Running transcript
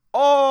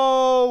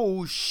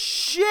Oh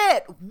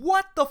shit!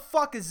 What the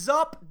fuck is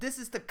up? This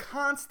is the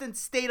Constant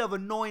State of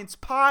Annoyance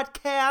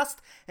podcast,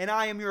 and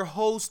I am your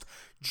host,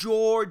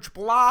 George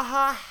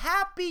Blaha.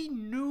 Happy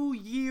New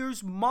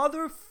Year's,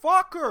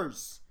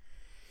 motherfuckers!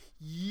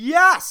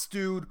 Yes,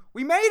 dude,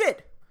 we made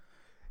it!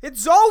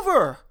 It's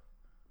over!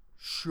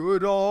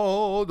 Should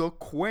old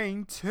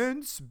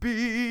acquaintance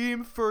be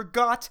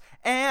forgot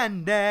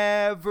and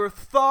never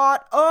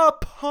thought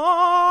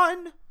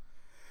upon?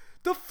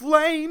 The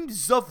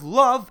flames of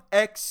love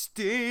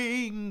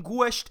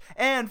extinguished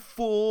and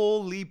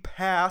fully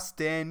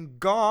past and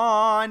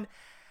gone.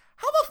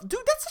 Dude,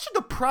 that's such a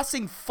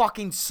depressing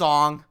fucking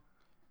song.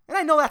 And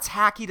I know that's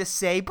hacky to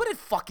say, but it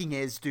fucking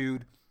is,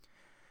 dude.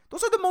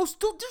 Those are the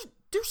most, dude,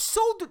 they're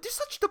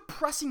such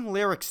depressing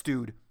lyrics,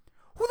 dude.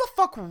 Who the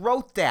fuck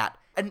wrote that?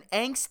 An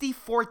angsty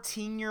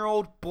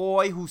 14-year-old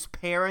boy whose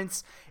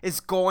parents is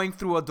going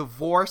through a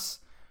divorce?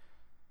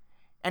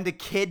 And the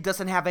kid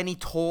doesn't have any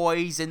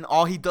toys, and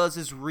all he does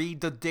is read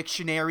the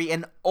dictionary,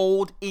 an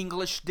old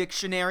English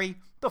dictionary.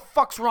 The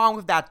fuck's wrong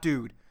with that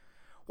dude?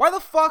 Why the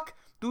fuck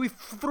do we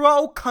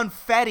throw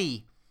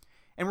confetti,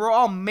 and we're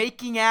all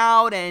making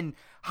out and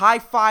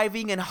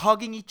high-fiving and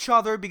hugging each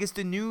other because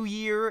the new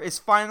year is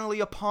finally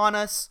upon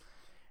us?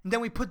 And then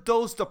we put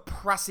those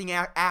depressing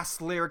ass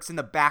lyrics in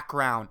the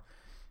background.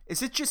 Is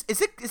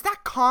that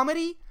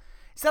comedy?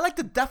 Is that like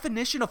the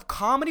definition of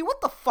comedy? What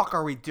the fuck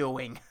are we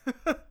doing?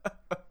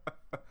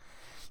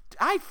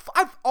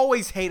 I've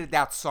always hated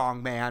that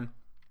song, man.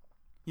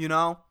 You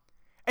know?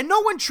 And no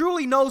one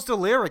truly knows the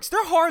lyrics.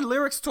 They're hard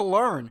lyrics to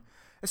learn.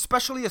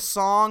 Especially a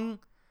song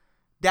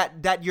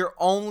that you're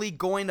only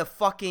going to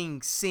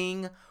fucking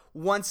sing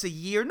once a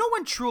year. No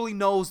one truly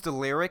knows the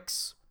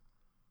lyrics.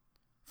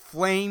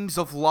 Flames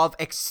of love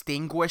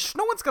extinguished.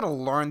 No one's gonna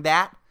learn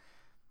that.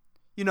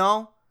 You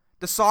know?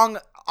 The song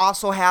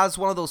also has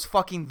one of those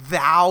fucking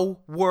thou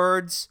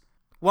words.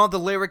 One of the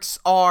lyrics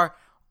are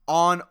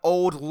on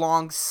old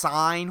long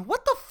sign.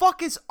 What the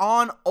fuck is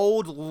on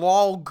old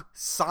log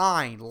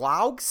sign?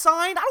 Log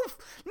sign?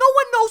 No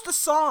one knows the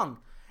song.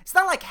 It's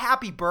not like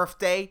Happy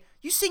Birthday.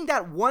 You sing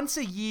that once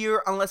a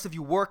year unless if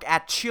you work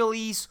at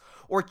Chili's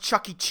or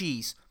Chuck E.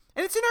 Cheese.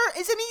 And it's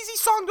an easy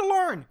song to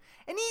learn.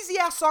 An easy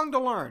ass song to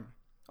learn.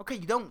 Okay,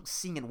 you don't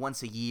sing it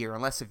once a year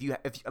unless if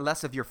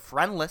you're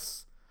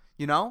friendless,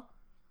 you know?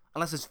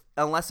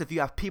 Unless if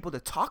you have people to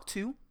talk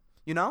to,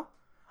 you know?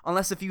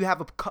 Unless if you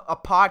have a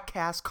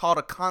podcast called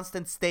A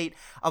Constant State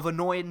of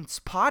Annoyance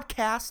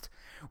Podcast,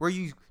 where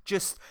you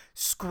just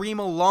scream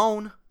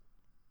alone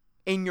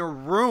in your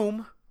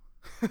room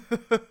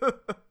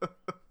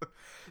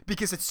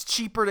because it's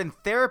cheaper than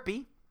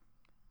therapy.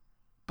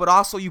 But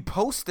also you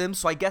post them,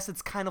 so I guess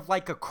it's kind of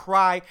like a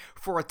cry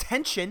for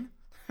attention.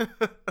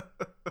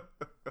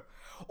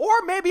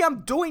 Or maybe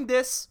I'm doing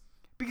this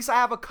because I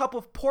have a cup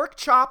of pork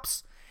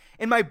chops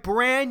in my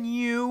brand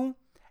new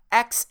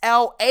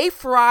XL air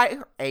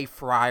fryer,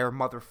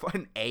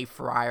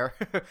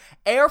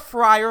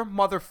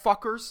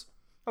 motherfuckers.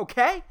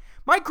 Okay?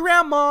 My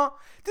grandma,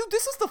 dude,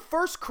 this is the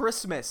first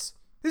Christmas.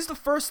 This is the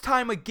first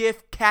time a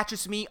gift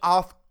catches me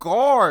off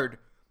guard.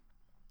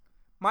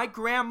 My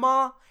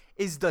grandma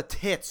is the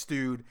tits,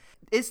 dude.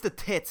 It's the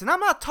tits. And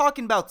I'm not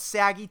talking about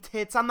saggy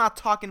tits. I'm not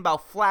talking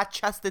about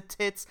flat-chested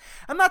tits.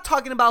 I'm not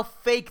talking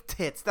about fake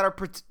tits that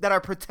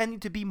are pretending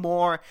to be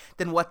more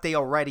than what they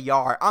already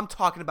are. I'm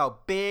talking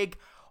about big,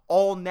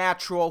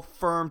 all-natural,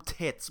 firm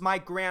tits. My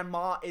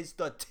grandma is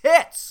the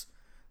tits.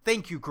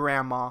 Thank you,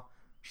 Grandma.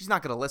 She's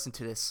not going to listen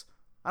to this.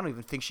 I don't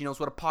even think she knows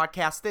what a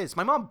podcast is.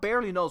 My mom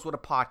barely knows what a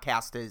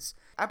podcast is.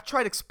 I've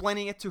tried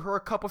explaining it to her a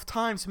couple of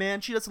times,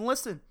 man. She doesn't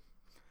listen.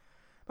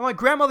 But my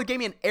grandmother gave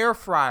me an air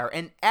fryer.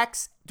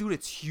 Dude,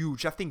 it's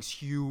huge. That thing's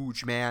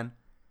huge, man.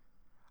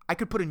 I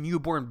could put a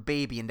newborn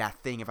baby in that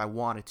thing if I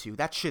wanted to.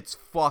 That shit's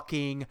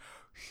fucking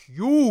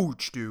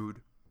huge,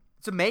 dude.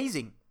 It's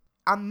amazing.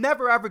 I'm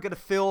never ever going to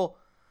fill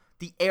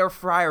the air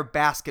fryer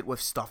basket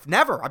with stuff.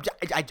 Never.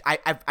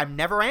 I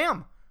never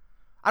am.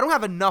 I don't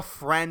have enough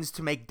friends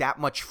to make that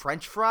much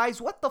French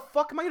fries. What the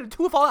fuck am I going to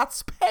do with all that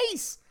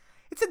space?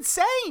 It's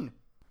insane.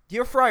 The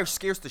air fryer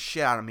scares the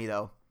shit out of me,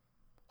 though.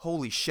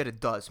 Holy shit,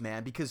 it does,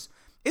 man, because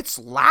it's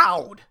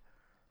loud.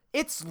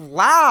 It's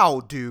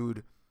loud,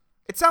 dude.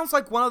 It sounds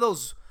like one of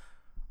those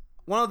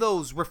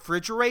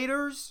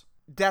refrigerators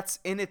that's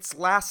in its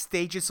last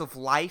stages of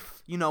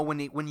life. You know,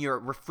 when your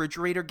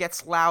refrigerator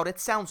gets loud,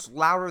 it sounds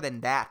louder than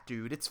that,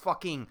 dude. It's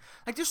fucking,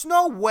 like, there's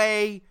no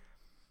way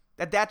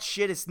that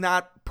shit is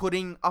not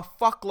putting a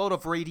fuckload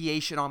of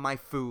radiation on my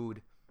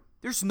food.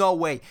 There's no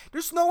way.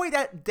 There's no way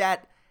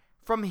that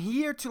from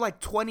here to like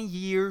 20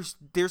 years,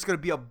 there's going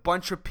to be a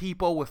bunch of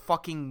people with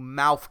fucking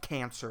mouth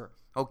cancer,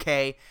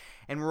 okay?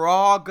 And we're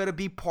all going to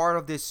be part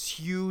of this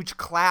huge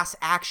class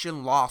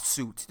action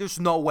lawsuit. There's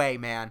no way,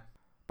 man.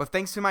 But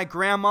thanks to my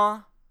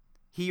grandma,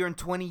 here in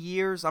 20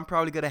 years, I'm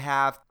probably going to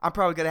have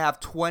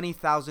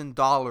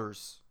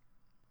 $20,000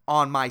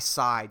 on my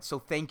side. So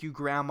thank you,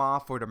 Grandma,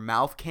 for the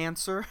mouth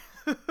cancer.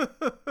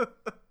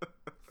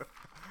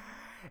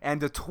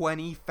 And the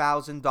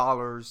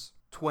 $20,000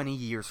 20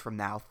 years from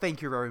now.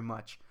 Thank you very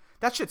much.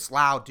 That shit's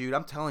loud, dude.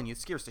 I'm telling you, it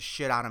scares the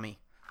shit out of me.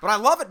 But I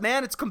love it,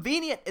 man. It's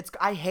convenient.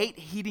 I hate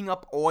heating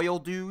up oil,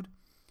 dude.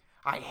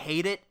 I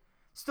hate it.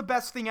 It's the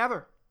best thing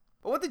ever.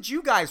 But what did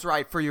you guys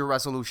write for your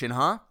resolution,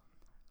 huh?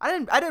 I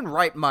didn't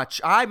write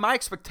much. My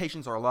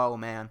expectations are low,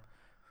 man.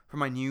 For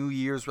my New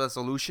Year's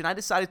resolution, I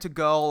decided to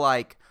go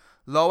like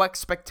low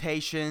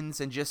expectations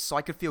and just so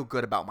I could feel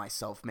good about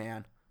myself,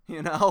 man.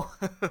 You know?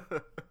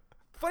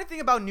 Funny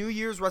thing about New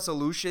Year's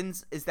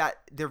resolutions is that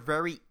they're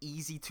very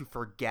easy to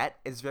forget.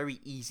 It's very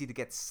easy to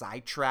get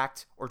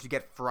sidetracked or to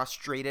get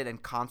frustrated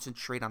and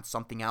concentrate on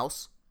something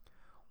else.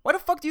 Why the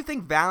fuck do you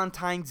think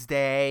Valentine's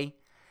Day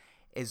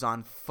is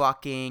on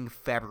fucking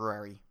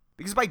February?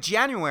 Because by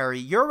January,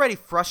 you're already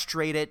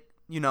frustrated,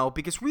 you know,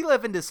 because we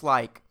live in this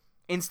like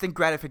instant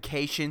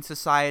gratification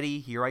society.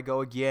 Here I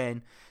go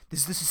again. This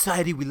is the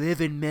society we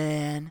live in,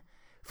 man.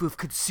 Full of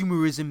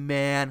consumerism,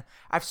 man.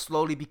 I've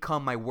slowly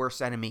become my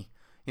worst enemy.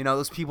 You know,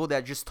 those people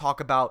that just talk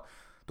about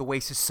the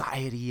way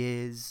society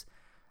is.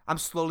 I'm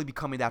slowly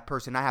becoming that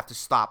person. I have to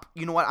stop.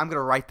 You know what? I'm going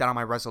to write that on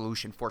my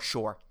resolution for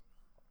sure.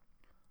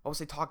 What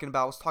was I talking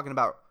about? I was talking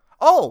about...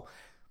 Oh!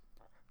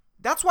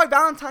 That's why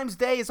Valentine's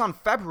Day is on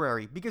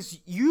February. Because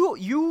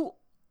you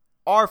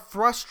are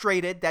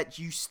frustrated that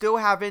you still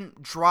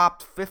haven't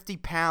dropped 50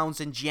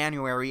 pounds in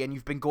January and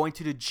you've been going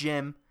to the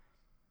gym,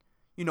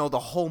 you know, the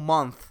whole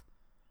month.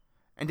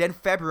 And then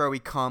February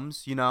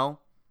comes, you know.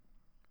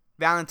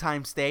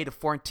 Valentine's Day, the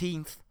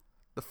 14th,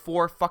 the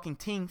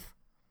 4-fucking-teenth,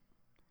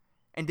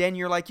 and then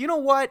you're like, you know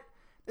what?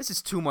 This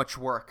is too much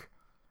work.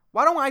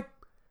 Why don't I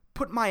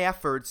put my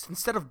efforts,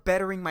 instead of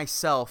bettering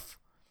myself,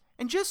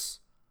 and just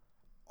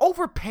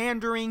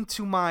over-pandering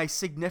to my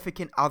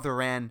significant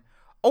other and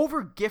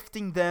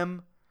over-gifting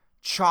them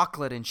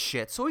chocolate and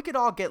shit, so we could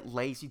all get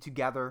lazy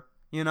together,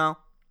 you know?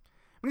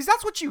 Because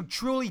that's what you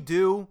truly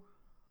do.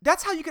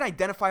 That's how you can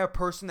identify a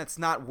person that's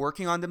not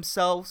working on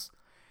themselves.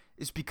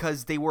 Is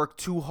because they work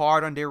too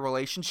hard on their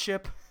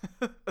relationship.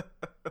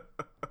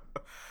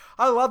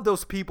 I love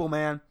those people,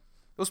 man.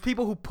 Those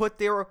people who put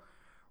their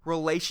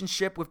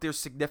relationship with their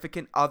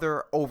significant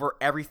other over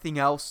everything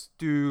else.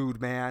 Dude,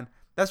 man.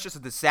 That's just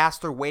a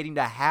disaster waiting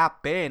to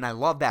happen. I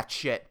love that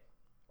shit.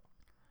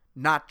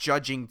 Not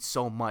judging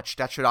so much.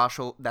 That should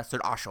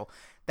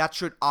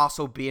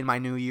also be in my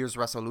New Year's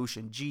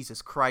resolution.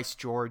 Jesus Christ,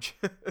 George.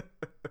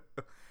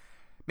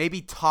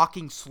 Maybe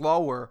talking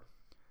slower,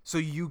 so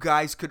you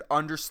guys could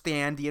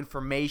understand the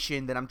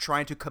information that I'm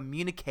trying to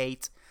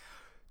communicate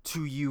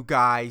to you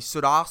guys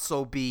should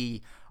also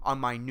be on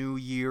my New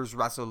Year's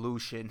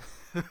resolution.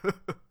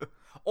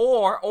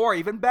 or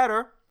even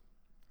better,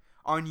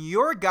 on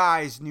your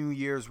guys' New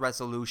Year's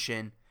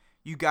resolution,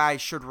 you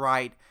guys should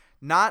write,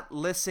 not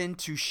listen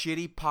to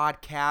shitty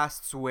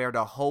podcasts where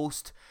the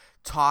host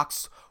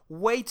talks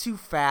way too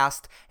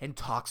fast and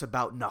talks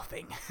about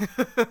nothing.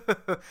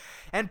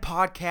 And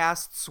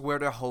podcasts where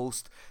the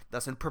host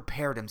doesn't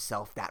prepare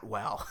himself that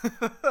well.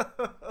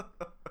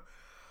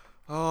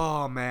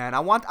 Oh man, I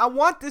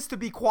want this to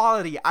be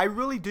quality. I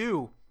really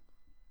do.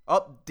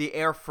 Oh, the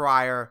air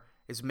fryer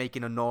is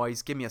making a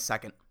noise. Give me a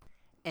second.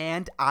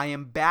 And I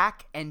am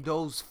back, and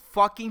those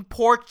fucking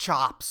pork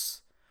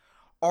chops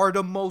are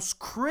the most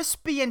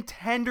crispy and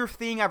tender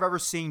thing I've ever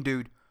seen,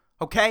 dude.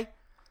 Okay?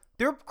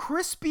 They're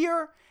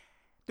crispier.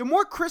 They're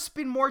more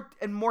crispy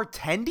and more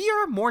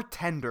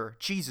tender.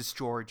 Jesus,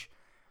 George.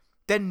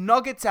 Than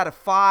nuggets at a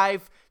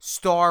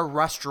 5-star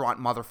restaurant,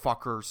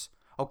 motherfuckers.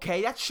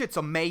 Okay? That shit's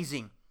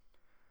amazing.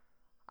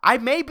 I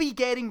may be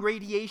getting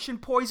radiation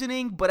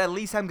poisoning, but at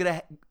least I'm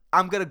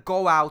gonna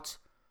go out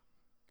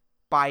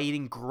by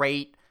eating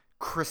great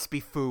crispy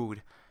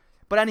food.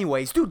 But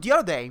anyways, dude, the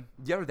other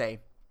day,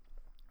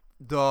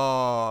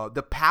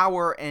 the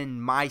power in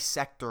my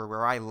sector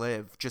where I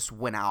live just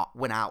went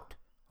out.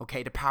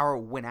 Okay, the power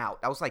went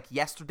out. That was like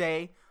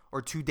yesterday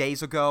or 2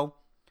 days ago.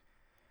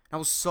 I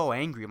was so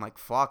angry. I'm like,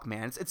 fuck,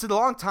 man. It's a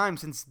long time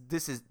since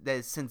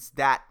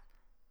that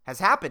has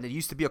happened. It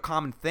used to be a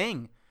common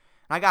thing.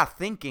 And I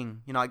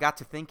got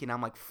to thinking,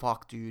 I'm like,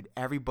 fuck, dude,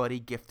 everybody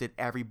gifted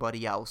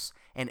everybody else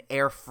an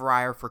air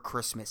fryer for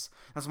Christmas.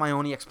 That's my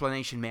only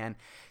explanation, man.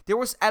 There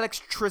was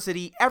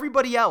electricity,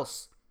 everybody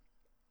else,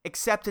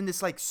 except in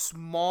this, like,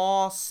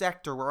 small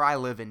sector where I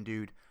live in,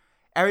 dude.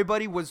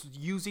 Everybody was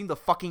using the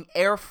fucking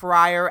air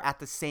fryer at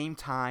the same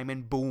time,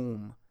 and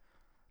boom.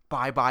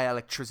 Bye-bye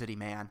electricity,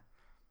 man.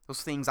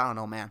 Those things, I don't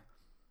know, man.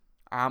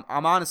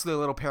 I'm honestly a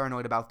little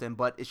paranoid about them,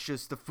 but it's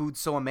just the food's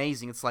so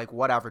amazing. It's like,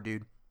 whatever,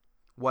 dude.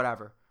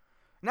 Whatever.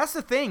 And that's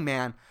the thing,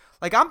 man.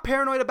 Like, I'm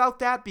paranoid about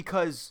that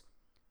because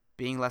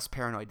being less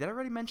paranoid. Did I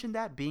already mention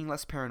that? Being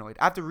less paranoid.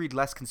 I have to read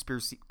less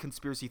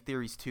conspiracy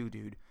theories too,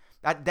 dude.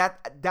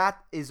 That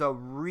is a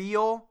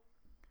real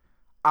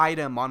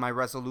item on my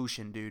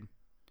resolution, dude.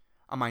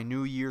 On my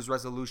New Year's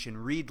resolution.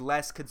 Read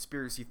less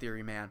conspiracy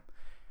theory, man.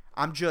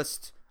 I'm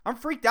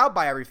freaked out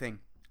by everything.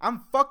 I'm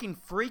fucking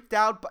freaked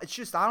out, but it's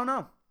just, I don't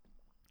know.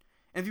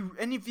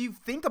 And if you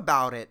think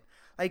about it,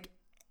 like,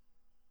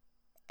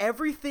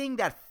 everything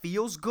that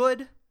feels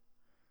good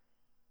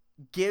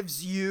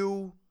gives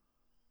you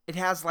it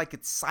has like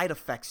its side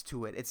effects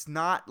to it. It's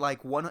not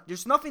like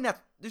there's nothing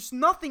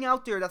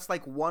out there that's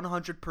like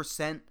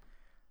 100%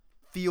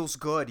 feels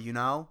good, you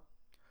know?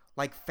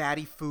 Like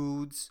fatty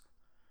foods,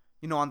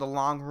 you know, on the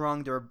long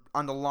run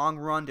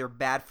they're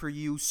bad for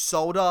you.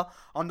 Soda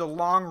on the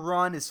long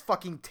run is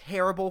fucking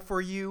terrible for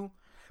you,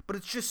 but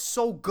it's just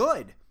so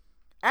good.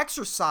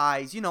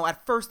 Exercise, you know,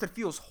 at first it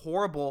feels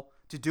horrible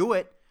to do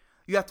it.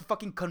 You have to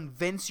fucking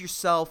convince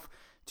yourself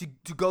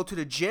to go to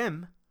the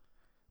gym,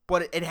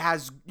 but it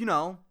has, you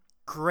know,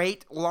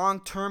 great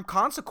long-term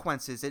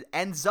consequences. It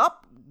ends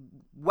up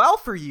well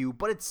for you,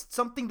 but it's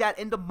something that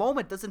in the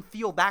moment doesn't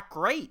feel that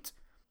great.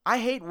 I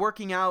hate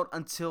working out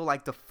until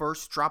like the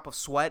first drop of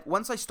sweat.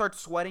 Once I start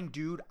sweating,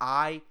 dude,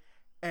 I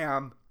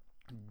am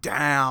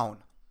down.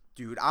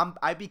 Dude,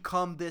 I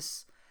become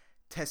this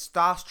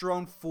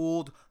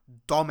testosterone-fooled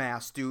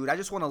dumbass, dude. I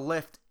just want to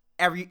lift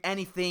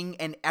anything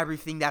and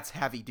everything that's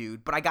heavy,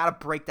 dude. But I gotta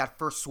break that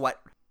first sweat.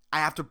 I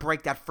have to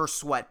break that first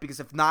sweat, because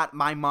if not,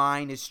 my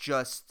mind is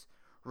just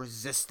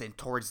resistant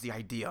towards the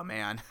idea,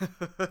 man.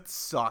 It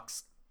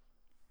sucks.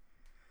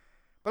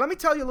 But let me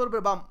tell you a little bit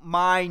about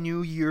my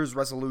New Year's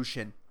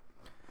resolution.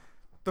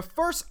 The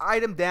first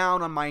item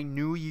down on my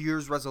New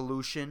Year's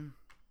resolution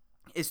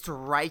is to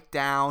write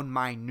down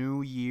my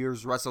New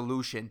Year's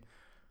resolution.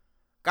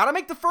 Gotta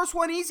make the first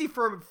one easy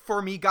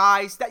for me,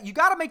 guys. That you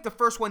gotta make the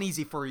first one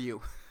easy for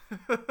you.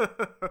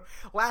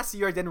 Last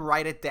year I didn't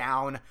write it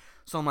down,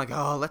 so I'm like,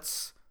 oh,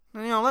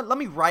 let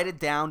me write it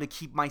down to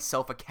keep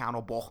myself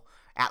accountable,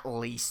 at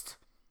least.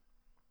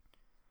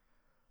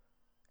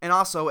 And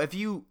also, if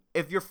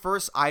your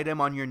first item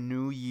on your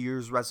New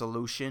Year's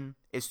resolution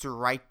is to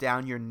write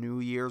down your New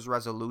Year's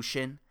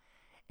resolution,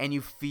 and you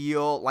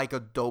feel like a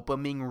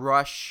dopamine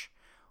rush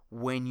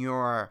when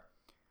you're,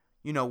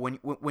 you know,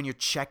 when you're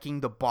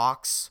checking the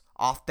box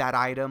off that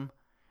item,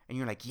 and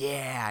you're like,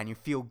 yeah, and you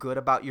feel good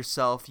about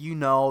yourself, you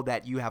know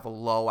that you have a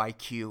low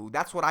IQ.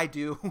 That's what I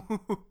do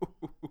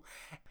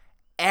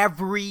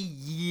every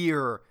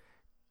year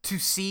to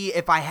see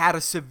if I had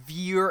a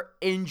severe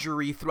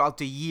injury throughout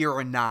the year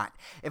or not.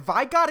 If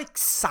I got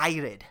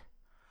excited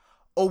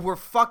over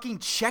fucking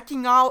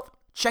checking off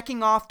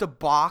the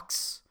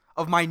box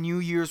of my New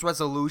Year's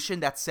resolution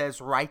that says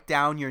write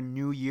down your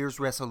New Year's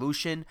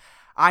resolution,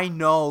 I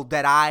know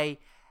that I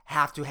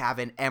have to have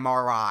an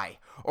MRI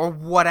or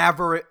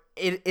whatever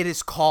it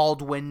is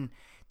called when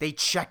they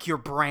check your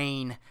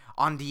brain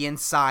on the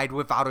inside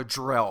without a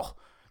drill.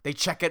 They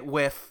check it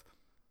with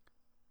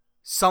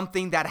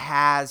something that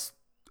has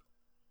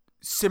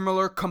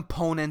similar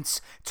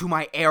components to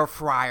my air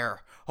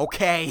fryer,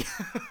 okay?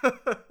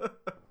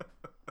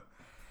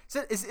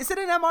 Is it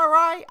an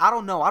MRI? I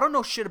don't know. I don't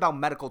know shit about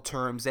medical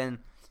terms, and,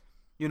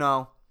 you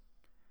know,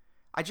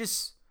 I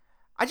just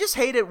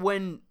hate it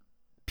when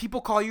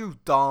people call you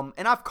dumb,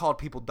 and I've called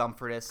people dumb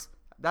for this.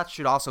 That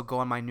should also go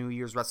on my New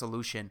Year's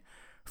resolution.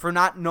 For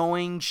not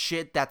knowing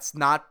shit that's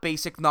not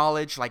basic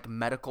knowledge, like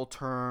medical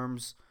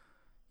terms,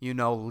 you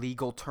know,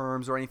 legal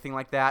terms or anything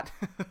like that.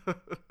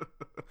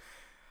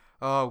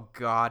 Oh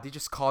God, they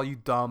just call you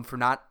dumb for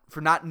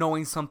not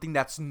knowing something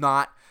that's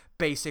not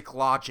basic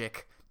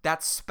logic.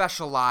 That's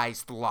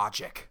specialized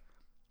logic.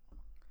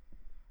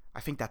 I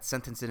think that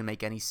sentence didn't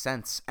make any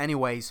sense.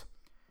 Anyways,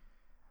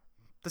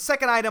 the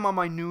second item on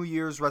my New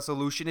Year's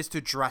resolution is to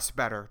dress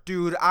better.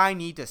 Dude, I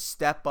need to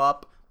step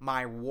up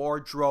my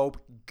wardrobe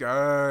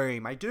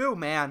game. I do,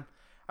 man.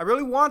 I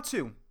really want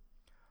to.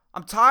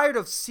 I'm tired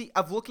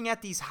of looking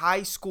at these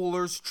high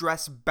schoolers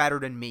dress better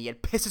than me.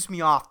 It pisses me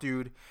off,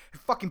 dude. It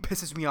fucking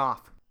pisses me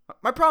off.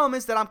 My problem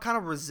is that I'm kind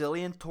of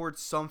resilient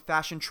towards some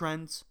fashion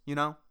trends, you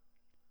know?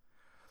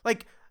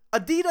 Like,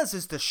 Adidas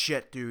is the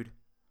shit, dude.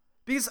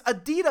 Because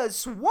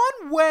Adidas,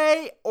 one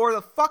way or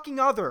the fucking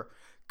other,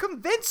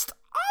 convinced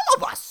all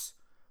of us,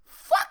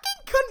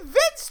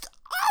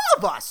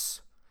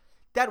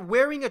 that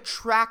wearing a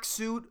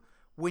tracksuit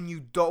when you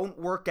don't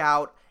work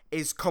out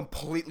is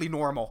completely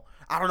normal.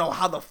 I don't know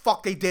how the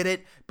fuck they did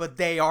it, but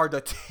they are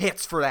the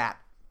tits for that.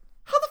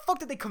 How the fuck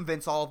did they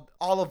convince all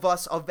of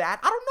us of that?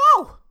 I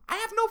don't know. I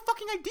have no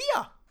fucking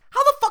idea.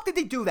 How the fuck did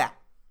they do that?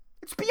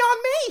 It's beyond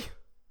me.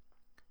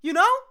 You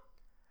know?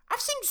 I've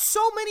seen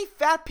so many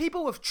fat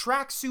people with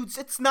tracksuits,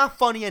 it's not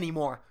funny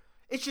anymore.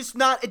 It's just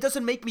not, it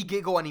doesn't make me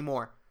giggle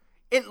anymore.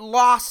 It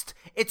lost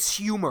its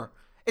humor.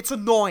 It's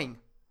annoying.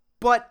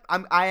 But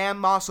I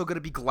am also going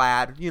to be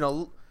glad, you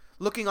know,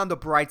 looking on the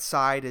bright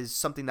side is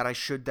something that I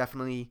should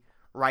definitely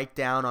write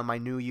down on my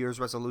New Year's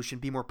resolution,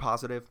 be more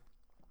positive.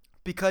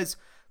 Because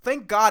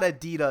thank God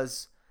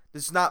Adidas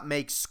does not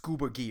make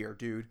scuba gear,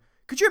 dude.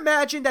 Could you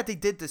imagine that they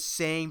did the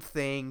same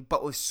thing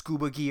but with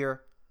scuba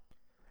gear?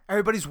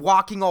 Everybody's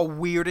walking all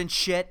weird and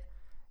shit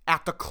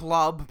at the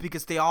club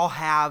because they all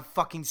have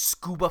fucking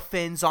scuba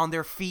fins on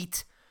their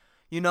feet.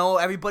 You know,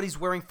 everybody's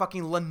wearing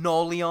fucking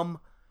linoleum.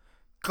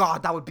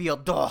 God, that would be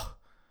that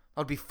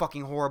would be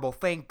fucking horrible.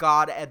 Thank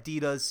God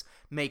Adidas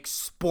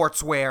makes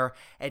sportswear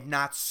and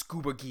not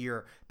scuba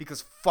gear,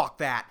 because fuck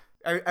that.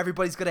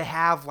 Everybody's gonna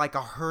have like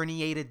a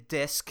herniated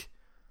disc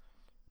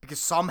because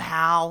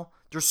somehow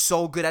They're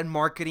so good at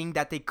marketing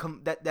that they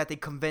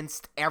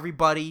convinced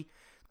everybody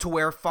to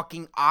wear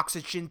fucking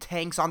oxygen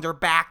tanks on their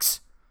backs.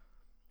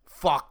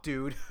 Fuck,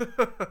 dude.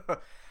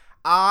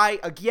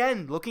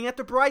 Again, looking at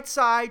the bright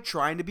side,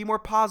 trying to be more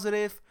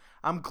positive,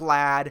 I'm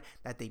glad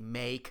that they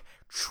make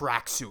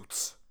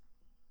tracksuits.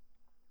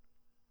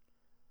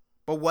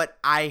 But what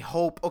I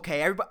hope,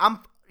 okay, everybody,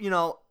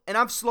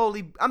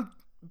 I'm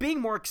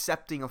being more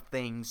accepting of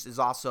things is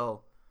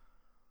also,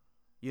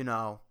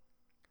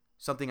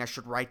 something I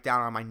should write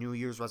down on my New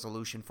Year's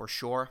resolution for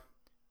sure,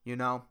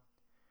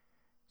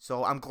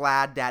 So I'm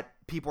glad that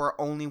people are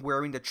only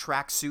wearing the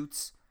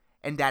tracksuits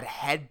and that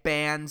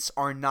headbands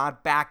are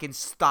not back in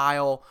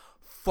style.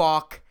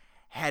 Fuck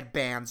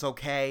headbands,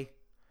 okay?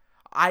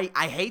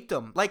 I hate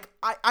them. Like,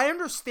 I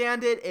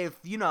understand it if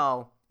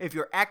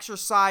you're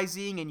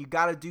exercising and you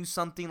gotta do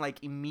something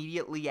like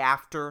immediately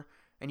after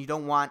and you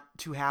don't want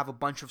to have a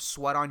bunch of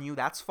sweat on you,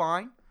 that's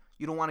fine.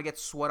 You don't want to get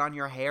sweat on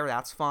your hair,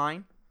 that's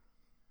fine.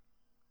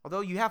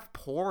 Although you have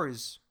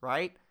pores,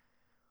 right?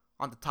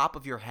 On the top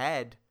of your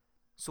head.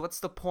 So what's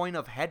the point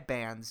of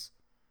headbands?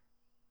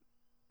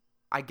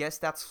 I guess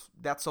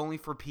that's only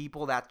for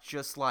people that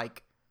just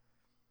like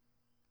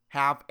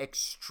have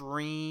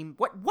extreme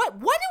what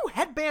do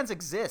headbands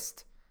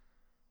exist?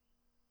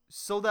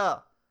 So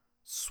the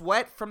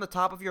sweat from the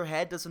top of your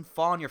head doesn't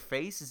fall on your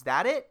face, is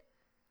that it?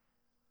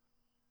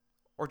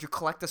 Or do you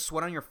collect the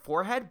sweat on your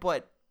forehead?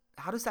 But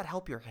how does that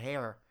help your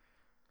hair?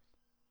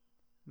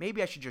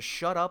 Maybe I should just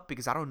shut up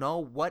because I don't know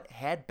what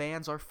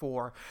headbands are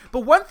for.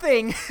 But one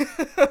thing,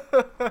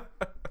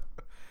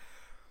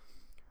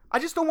 I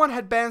just don't want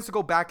headbands to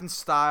go back in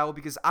style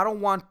because I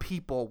don't want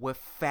people with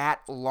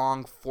fat,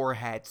 long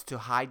foreheads to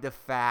hide the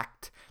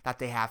fact that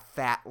they have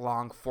fat,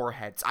 long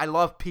foreheads. I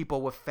love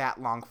people with fat,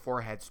 long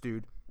foreheads,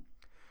 dude.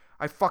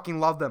 I fucking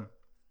love them.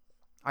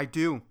 I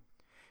do.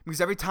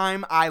 Because every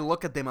time I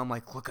look at them, I'm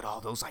like, look at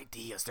all those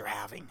ideas they're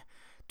having.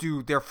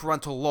 Dude, their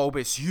frontal lobe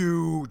is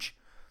huge.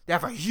 They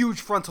have a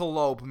huge frontal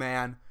lobe,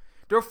 man.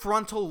 Their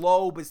frontal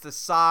lobe is the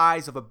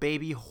size of a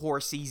baby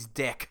horsey's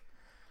dick.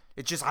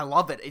 It's just, I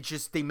love it. It's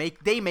just, they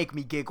make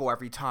me giggle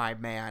every time,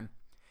 man.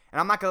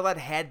 And I'm not gonna let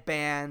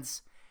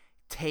headbands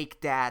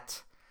take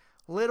that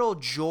little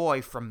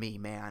joy from me,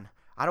 man.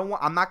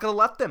 I'm not gonna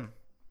let them.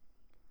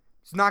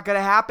 It's not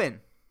gonna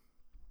happen.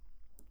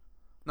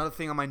 Another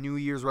thing on my New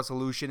Year's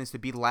resolution is to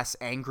be less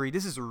angry.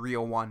 This is a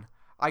real one.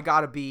 I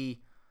gotta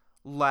be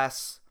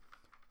less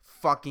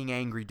fucking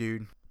angry,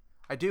 dude.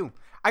 I do.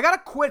 I gotta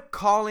quit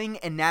calling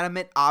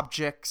inanimate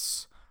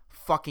objects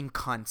fucking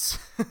cunts.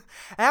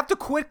 I have to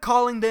quit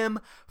calling them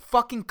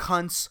fucking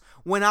cunts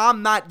when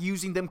I'm not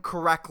using them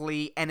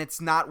correctly and it's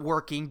not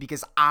working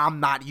because I'm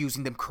not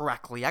using them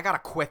correctly. I gotta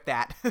quit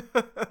that.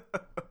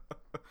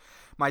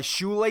 My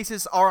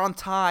shoelaces are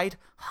untied.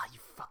 Ah, you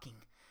fucking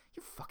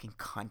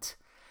cunt.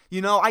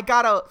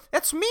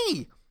 That's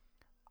me.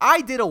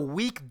 I did a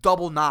weak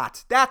double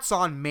knot. That's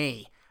on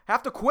me. I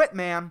have to quit,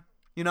 man.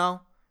 I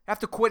have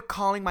to quit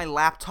calling my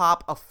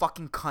laptop a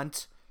fucking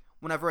cunt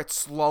whenever it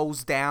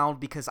slows down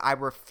because I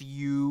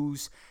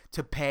refuse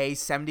to pay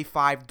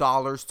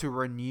 $75 to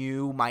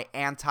renew my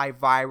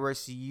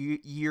antivirus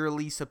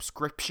yearly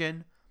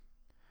subscription.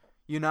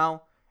 And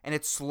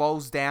it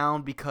slows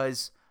down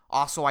because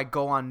also I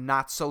go on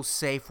not so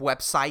safe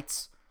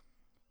websites.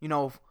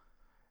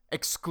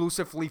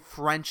 Exclusively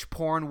French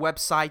porn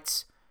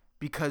websites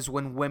because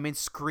when women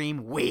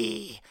scream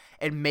 "wee,"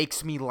 it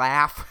makes me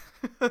laugh.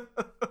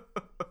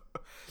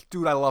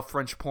 Dude, I love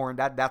French porn.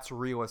 That's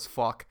real as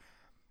fuck.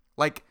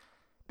 Like,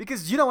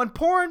 because in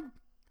porn,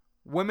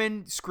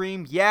 women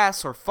scream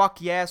yes or fuck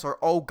yes or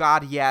oh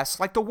god yes.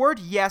 Like the word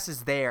yes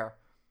is there.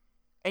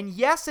 And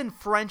yes in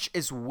French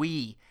is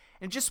 "oui."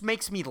 It just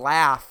makes me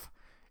laugh.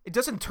 It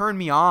doesn't turn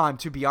me on,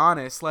 to be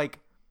honest. Like,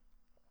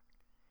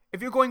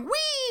 if you're going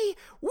 "wee,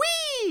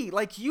 wee,"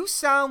 like you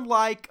sound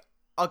like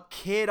a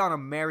kid on a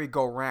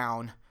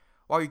merry-go-round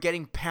while you're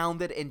getting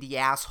pounded in the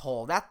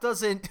asshole. That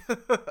doesn't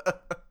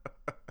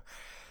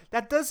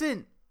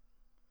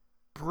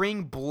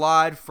bring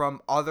blood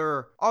from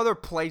other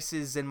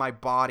places in my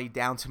body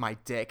down to my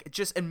dick.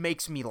 It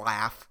makes me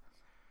laugh.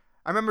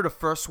 I remember the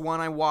first one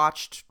I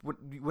watched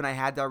when I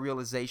had that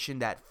realization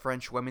that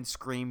French women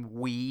scream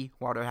 "oui"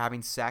 while they're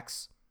having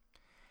sex.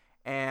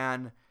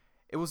 And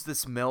it was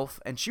this MILF,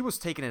 and she was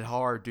taking it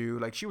hard,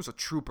 dude. Like, she was a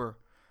trooper.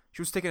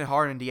 She was taking it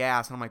hard in the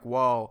ass, and I'm like,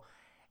 whoa.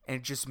 And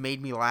it just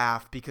made me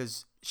laugh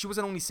because she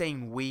wasn't only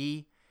saying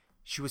 "oui,"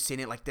 she was saying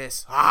it like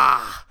this.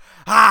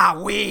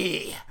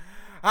 Oui.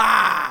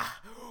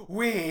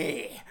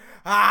 Oui.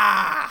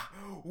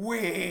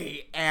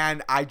 Oui.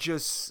 And I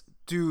just,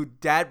 dude,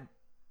 that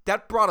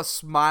brought a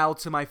smile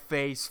to my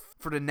face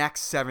for the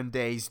next 7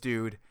 days,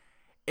 dude.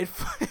 It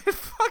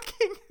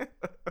fucking...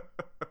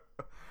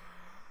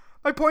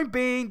 My point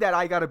being that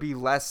I gotta be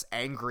less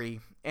angry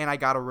and I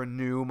gotta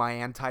renew my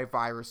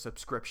antivirus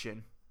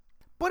subscription.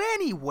 But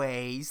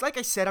anyways, like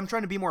I said, I'm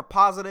trying to be more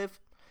positive,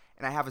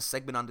 and I have a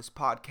segment on this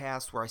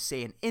podcast where I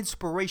say an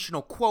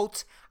inspirational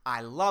quote.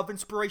 I love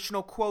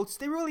inspirational quotes.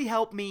 They really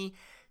help me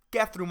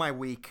get through my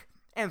week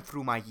and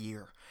through my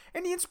year.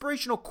 And the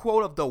inspirational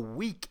quote of the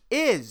week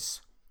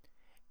is,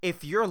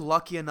 if you're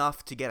lucky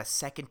enough to get a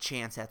second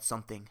chance at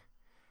something,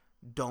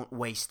 don't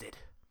waste it.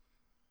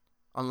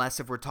 Unless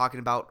if we're talking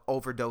about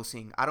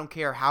overdosing. I don't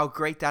care how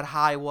great that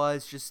high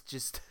was,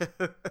 just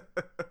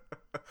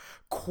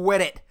quit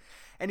it.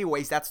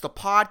 Anyways, that's the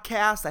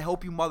podcast. I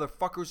hope you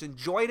motherfuckers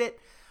enjoyed it.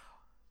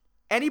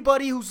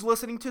 Anybody who's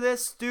listening to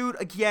this, dude,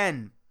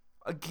 again,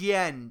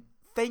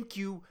 thank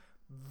you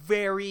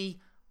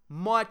very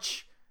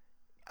much.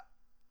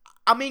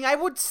 I mean, I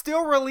would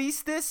still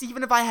release this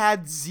even if I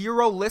had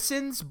 0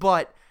 listens,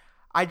 but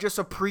I just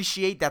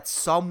appreciate that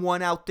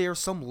someone out there,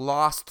 some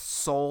lost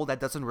soul that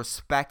doesn't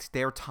respect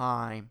their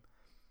time,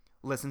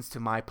 listens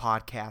to my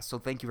podcast. So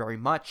thank you very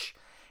much.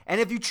 And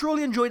if you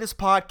truly enjoy this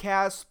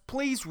podcast,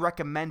 please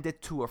recommend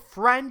it to a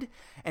friend.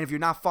 And if you're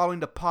not following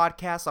the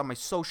podcast on my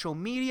social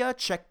media,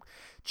 check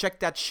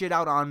that shit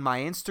out on my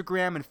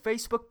Instagram and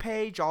Facebook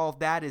page. All of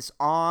that is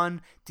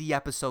on the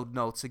episode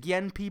notes.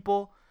 Again,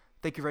 people,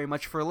 thank you very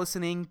much for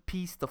listening.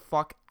 Peace the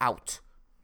fuck out.